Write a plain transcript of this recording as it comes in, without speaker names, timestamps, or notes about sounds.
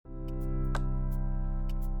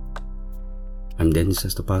I'm Dennis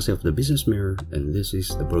Estopase of the Business Mirror, and this is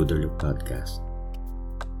the Broader Look Podcast.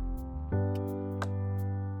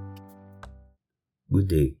 Good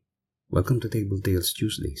day. Welcome to Table Tales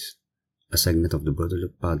Tuesdays, a segment of the Broader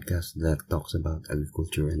Look Podcast that talks about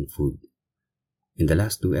agriculture and food. In the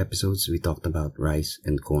last two episodes, we talked about rice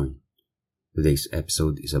and corn. Today's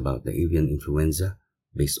episode is about the avian influenza,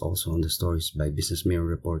 based also on the stories by Business Mirror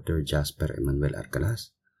reporter Jasper Emmanuel Arcalas,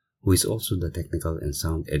 who is also the technical and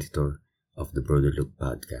sound editor of the Broader Look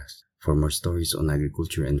Podcast. For more stories on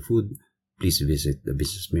agriculture and food, please visit the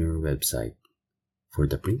Business Mirror website. For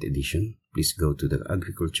the print edition, please go to the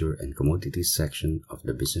Agriculture and Commodities section of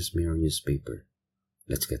the Business Mirror newspaper.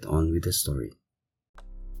 Let's get on with the story.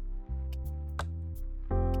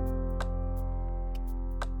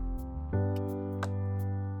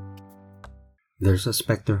 There's a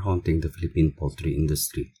specter haunting the Philippine poultry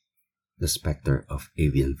industry, the specter of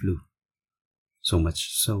avian flu. So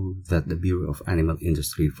much so that the Bureau of Animal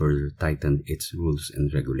Industry further tightened its rules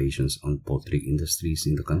and regulations on poultry industries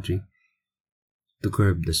in the country to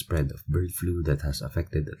curb the spread of bird flu that has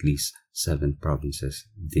affected at least 7 provinces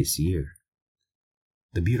this year.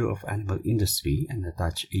 The Bureau of Animal Industry, an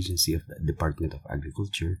attached agency of the Department of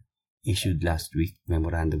Agriculture, issued last week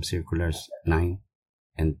Memorandum Circulars 9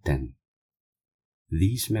 and 10.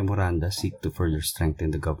 These memoranda seek to further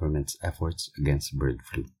strengthen the government's efforts against bird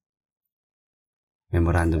flu.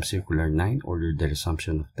 Memorandum Circular 9 ordered the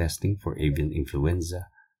resumption of testing for avian influenza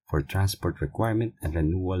for transport requirement and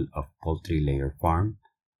renewal of poultry layer farm,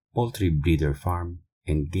 poultry breeder farm,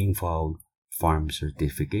 and game fowl farm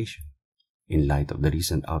certification. In light of the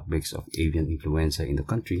recent outbreaks of avian influenza in the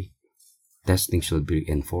country, testing shall be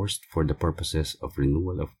enforced for the purposes of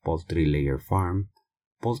renewal of poultry layer farm,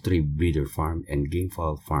 poultry breeder farm, and game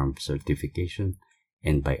fowl farm certification,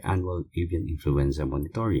 and biannual avian influenza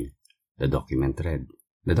monitoring, the document read.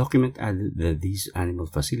 The document added that these animal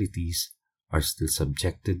facilities are still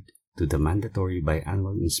subjected to the mandatory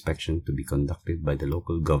biannual inspection to be conducted by the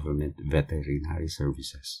local government veterinary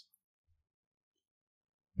services.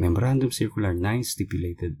 Memorandum Circular 9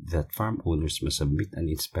 stipulated that farm owners must submit an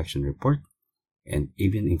inspection report and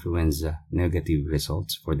avian influenza negative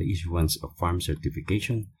results for the issuance of farm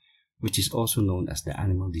certification, which is also known as the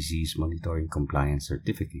Animal Disease Monitoring Compliance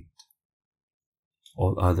Certificate.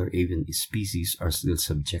 All other avian species are still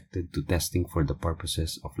subjected to testing for the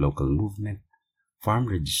purposes of local movement, farm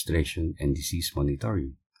registration, and disease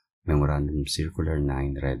monitoring, Memorandum Circular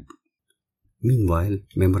 9 read. Meanwhile,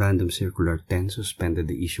 Memorandum Circular 10 suspended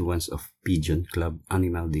the issuance of Pigeon Club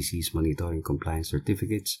Animal Disease Monitoring Compliance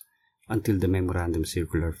Certificates until the Memorandum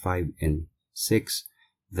Circular 5 and 6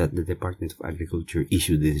 that the Department of Agriculture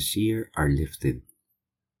issued this year are lifted.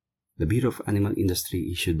 The Bureau of Animal Industry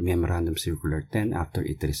issued Memorandum Circular 10 after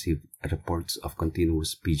it received reports of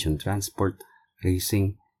continuous pigeon transport,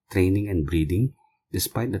 raising, training, and breeding,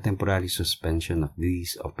 despite the temporary suspension of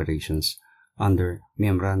these operations under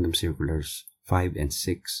Memorandum Circulars 5 and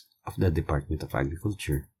 6 of the Department of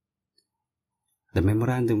Agriculture. The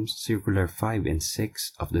Memorandum Circular 5 and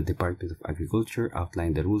 6 of the Department of Agriculture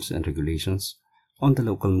outlined the rules and regulations on the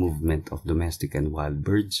local movement of domestic and wild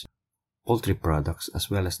birds, poultry products,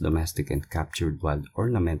 as well as domestic and captured wild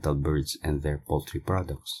ornamental birds and their poultry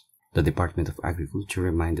products. The Department of Agriculture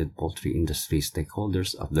reminded poultry industry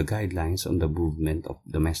stakeholders of the guidelines on the movement of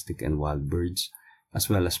domestic and wild birds, as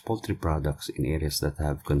well as poultry products in areas that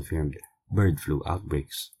have confirmed bird flu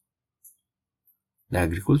outbreaks. The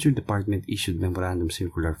Agriculture Department issued Memorandum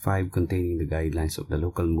Circular 5 containing the guidelines of the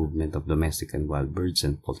local movement of domestic and wild birds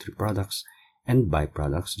and poultry products and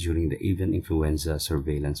byproducts during the avian influenza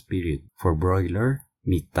surveillance period. For broiler,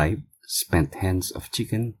 meat type, spent hens of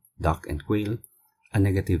chicken, duck, and quail, a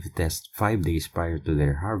negative test 5 days prior to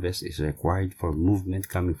their harvest is required for movement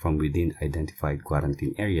coming from within identified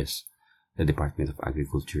quarantine areas, the Department of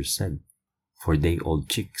Agriculture said. For day-old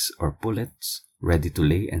chicks or pullets, ready to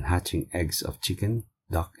lay and hatching eggs of chicken,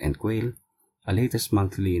 duck, and quail, a latest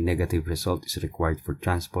monthly negative result is required for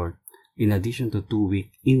transport in addition to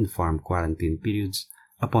 2-week in-farm quarantine periods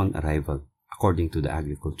upon arrival, according to the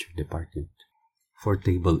Agriculture Department. For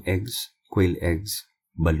table eggs, quail eggs,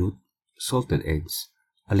 balut, salted eggs,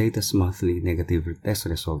 a latest monthly negative test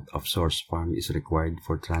result of source farm is required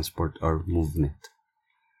for transport or movement.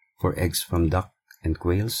 For eggs from duck and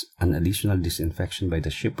quails, an additional disinfection by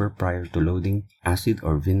the shipper prior to loading, acid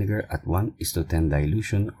or vinegar at 1:10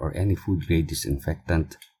 dilution or any food-grade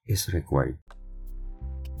disinfectant is required.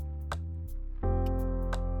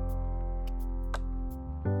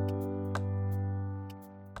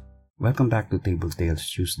 Welcome back to Table Tales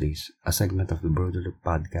Tuesdays, a segment of the Broader Look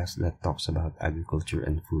Podcast that talks about agriculture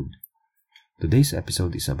and food. Today's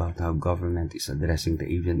episode is about how government is addressing the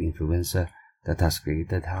avian influenza that has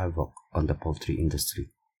created havoc on the poultry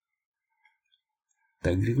industry.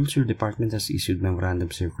 The Agriculture Department has issued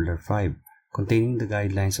Memorandum Circular 5 containing the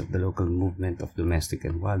guidelines of the local movement of domestic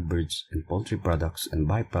and wild birds and poultry products and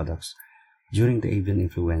byproducts during the avian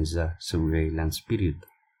influenza surveillance period.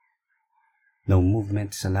 No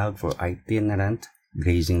movement is allowed for itinerant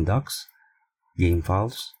grazing ducks, game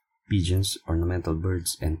fowls, pigeons, ornamental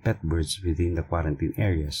birds, and pet birds within the quarantine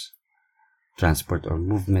areas. Transport or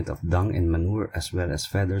movement of dung and manure as well as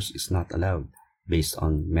feathers is not allowed, based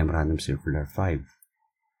on Memorandum Circular 5.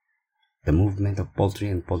 The movement of poultry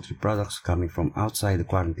and poultry products coming from outside the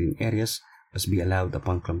quarantine areas must be allowed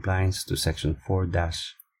upon compliance to Section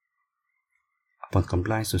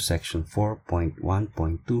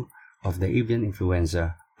 4.1.2 of the Avian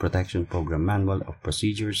Influenza Protection Program Manual of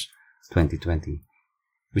Procedures 2020,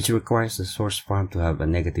 which requires the source farm to have a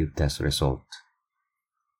negative test result.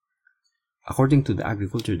 According to the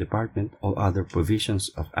Agriculture Department, all other provisions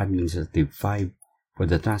of Administrative 5 for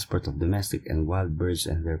the transport of domestic and wild birds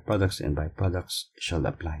and their products and byproducts shall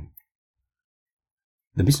apply.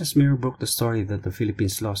 The Business Mirror broke the story that the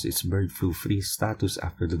Philippines lost its bird flu-free status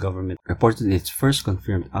after the government reported its first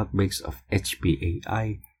confirmed outbreaks of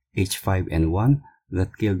HPAI H5N1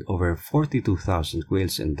 that killed over 42,000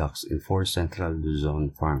 quails and ducks in 4 central Luzon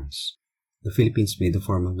farms. The Philippines made a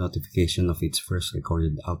formal notification of its first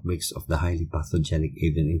recorded outbreaks of the highly pathogenic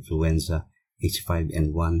avian influenza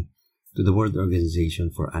H5N1 to the World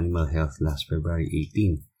Organization for Animal Health last February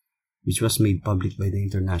 18, which was made public by the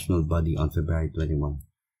international body on February 21.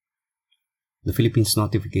 The Philippines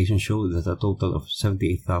notification showed that a total of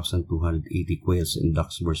 78,280 quails and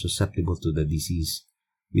ducks were susceptible to the disease,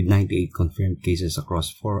 with 98 confirmed cases across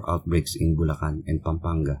 4 outbreaks in Bulacan and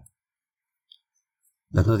Pampanga.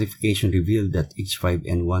 The notification revealed that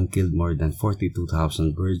H5N1 killed more than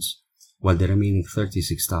 42,000 birds, while the remaining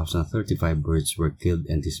 36,035 birds were killed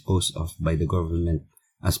and disposed of by the government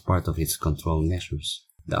as part of its control measures.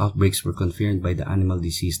 The outbreaks were confirmed by the Animal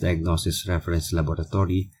Disease Diagnosis Reference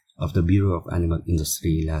Laboratory of the Bureau of Animal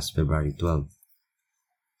Industry last February 12.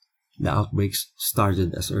 The outbreaks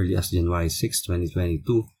started as early as January 6,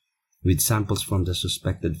 2022, with samples from the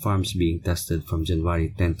suspected farms being tested from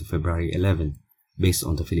January 10 to February 11, based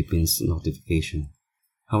on the Philippines notification.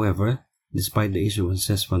 However, despite the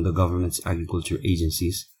issuances from the government's agriculture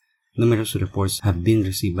agencies, numerous reports have been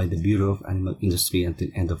received by the Bureau of Animal Industry until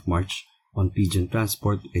end of March on pigeon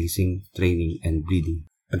transport, raising, training, and breeding.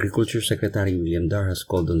 Agriculture Secretary William Dar has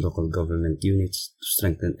called on local government units to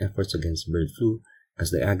strengthen efforts against bird flu as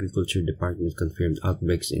the Agriculture Department confirmed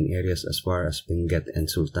outbreaks in areas as far as Benguet and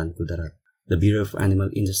Sultan Kudarat. The Bureau of Animal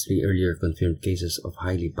Industry earlier confirmed cases of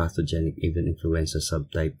highly pathogenic avian influenza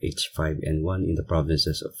subtype H5N1 in the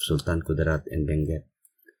provinces of Sultan Kudarat and Benguet.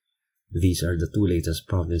 These are the 2 latest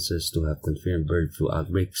provinces to have confirmed bird flu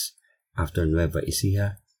outbreaks after Nueva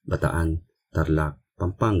Ecija, Bataan, Tarlac,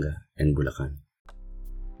 Pampanga, and Bulacan.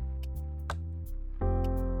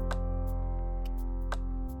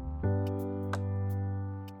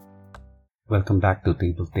 Welcome back to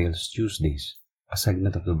Table Tales Tuesdays, a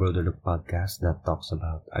segment of the Broader Look podcast that talks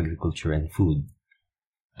about agriculture and food.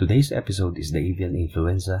 Today's episode is the avian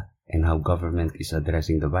influenza and how government is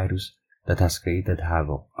addressing the virus that has created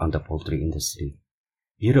havoc on the poultry industry.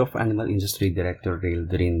 Bureau of Animal Industry Director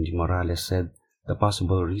Reildrin Morales said the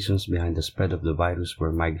possible reasons behind the spread of the virus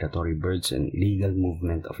were migratory birds and illegal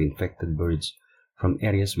movement of infected birds from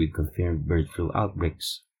areas with confirmed bird flu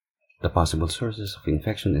outbreaks. The possible sources of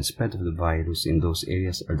infection and spread of the virus in those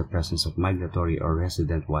areas are the presence of migratory or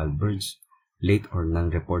resident wild birds, late or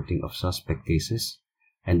non-reporting of suspect cases,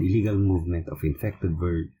 and illegal movement of infected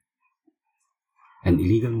birds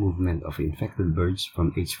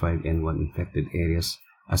from H5N1 infected areas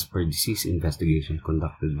as per disease investigation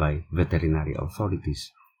conducted by veterinary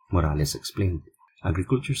authorities, Morales explained.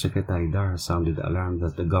 Agriculture Secretary Dar has sounded the alarm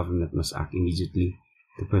that the government must act immediately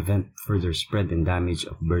to prevent further spread and damage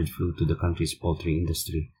of bird flu to the country's poultry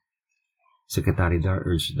industry. Secretary Dar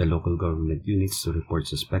urged the local government units to report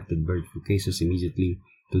suspected bird flu cases immediately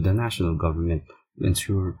to the national government to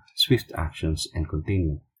ensure swift actions and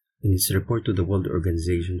containment. In its report to the World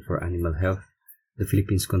Organization for Animal Health, the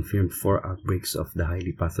Philippines confirmed 4 outbreaks of the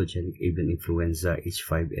highly pathogenic avian influenza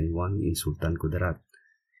H5N1 in Sultan Kudarat,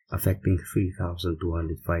 affecting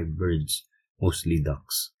 3,205 birds, mostly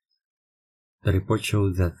ducks. The report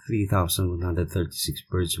showed that 3,136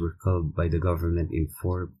 birds were culled by the government in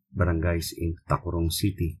 4 barangays in Tacurong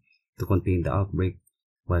City to contain the outbreak,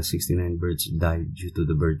 while 69 birds died due to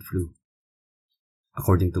the bird flu.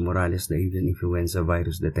 According to Morales, the avian influenza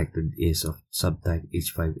virus detected is of subtype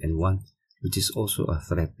H5N1, which is also a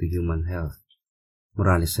threat to human health.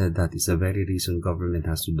 Morales said that is the very reason government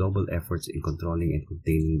has to double efforts in controlling and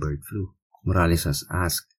containing bird flu. Morales has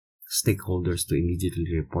asked stakeholders to immediately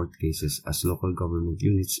report cases as local government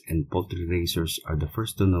units and poultry raisers are the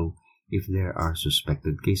first to know if there are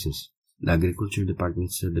suspected cases. The Agriculture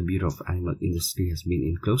Department said the Bureau of Animal Industry has been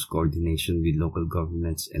in close coordination with local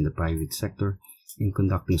governments and the private sector in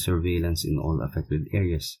conducting surveillance in all affected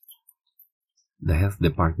areas. The Health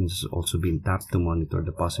Department has also been tapped to monitor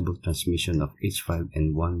the possible transmission of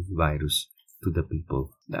H5N1 virus to the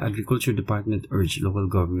people. The Agriculture Department urged local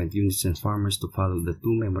government units and farmers to follow the 2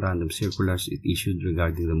 memorandum circulars it issued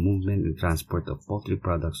regarding the movement and transport of poultry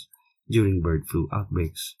products during bird flu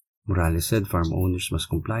outbreaks. Morales said farm owners must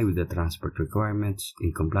comply with the transport requirements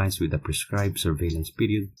in compliance with the prescribed surveillance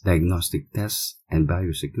period, diagnostic tests, and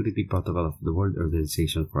biosecurity protocol of the World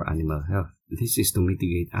Organization for Animal Health. This is to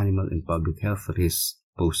mitigate animal and public health risks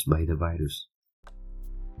posed by the virus.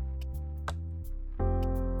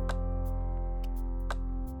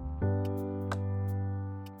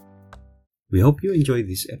 We hope you enjoyed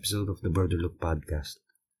this episode of the Border Look podcast.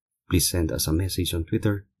 Please send us a message on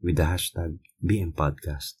Twitter with the hashtag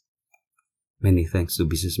BMPodcast. Many thanks to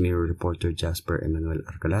Business Mirror reporter Jasper Emmanuel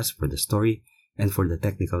Arcalas for the story and for the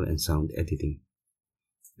technical and sound editing.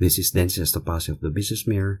 This is Dennis Estopase of the Business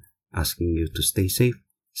Mirror asking you to stay safe,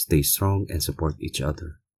 stay strong, and support each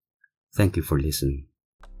other. Thank you for listening.